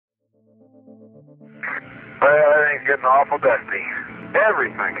Well, everything's getting awful dusty.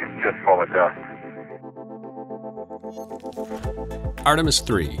 Everything is just full of dust. Artemis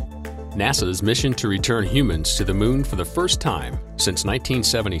 3, NASA's mission to return humans to the moon for the first time since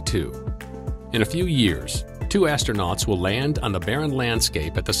 1972. In a few years, 2 astronauts will land on the barren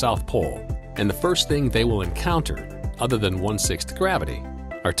landscape at the South Pole, and the first thing they will encounter, other than 1/6 gravity,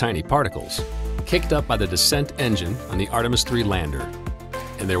 are tiny particles, kicked up by the descent engine on the Artemis 3 lander.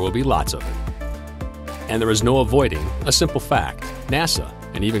 And there will be lots of it. And there is no avoiding a simple fact. NASA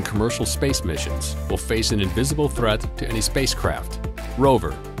and even commercial space missions will face an invisible threat to any spacecraft,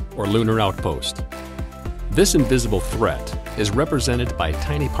 rover, or lunar outpost. This invisible threat is represented by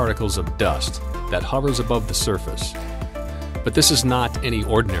tiny particles of dust that hovers above the surface. But this is not any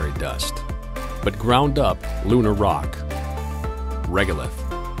ordinary dust, but ground-up lunar rock, regolith.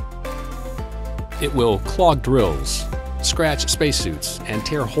 It will clog drills, scratch spacesuits, and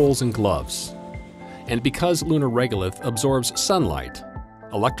tear holes in gloves. And because lunar regolith absorbs sunlight,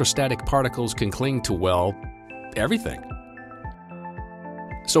 electrostatic particles can cling to, well, everything.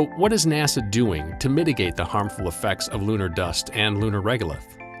 So what is NASA doing to mitigate the harmful effects of lunar dust and lunar regolith?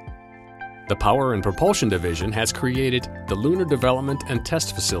 The Power and Propulsion Division has created the Lunar Development and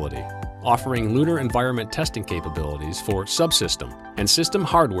Test Facility, offering lunar environment testing capabilities for subsystem and system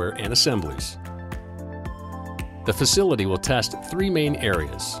hardware and assemblies. The facility will test 3 main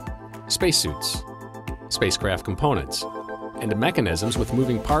areas: spacesuits, spacecraft components, and mechanisms with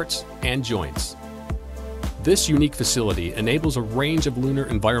moving parts and joints. This unique facility enables a range of lunar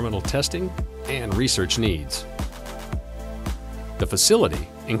environmental testing and research needs. The facility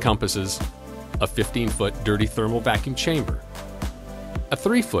encompasses a 15-foot dirty thermal vacuum chamber, a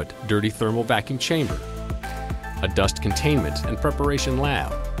 3-foot dirty thermal vacuum chamber, a dust containment and preparation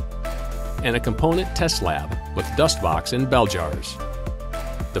lab, and a component test lab with dust box and bell jars.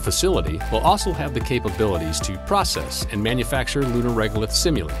 The facility will also have the capabilities to process and manufacture lunar regolith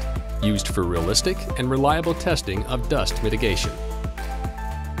simulant, used for realistic and reliable testing of dust mitigation.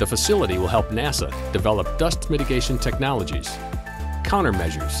 The facility will help NASA develop dust mitigation technologies,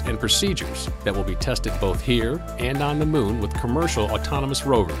 countermeasures, and procedures that will be tested both here and on the moon with commercial autonomous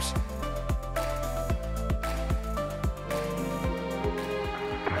rovers.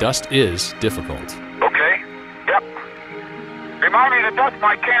 Dust is difficult. Okay. Yep. Remind me to dust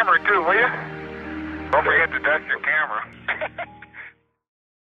my camera too, will you? Don't forget to dust your camera.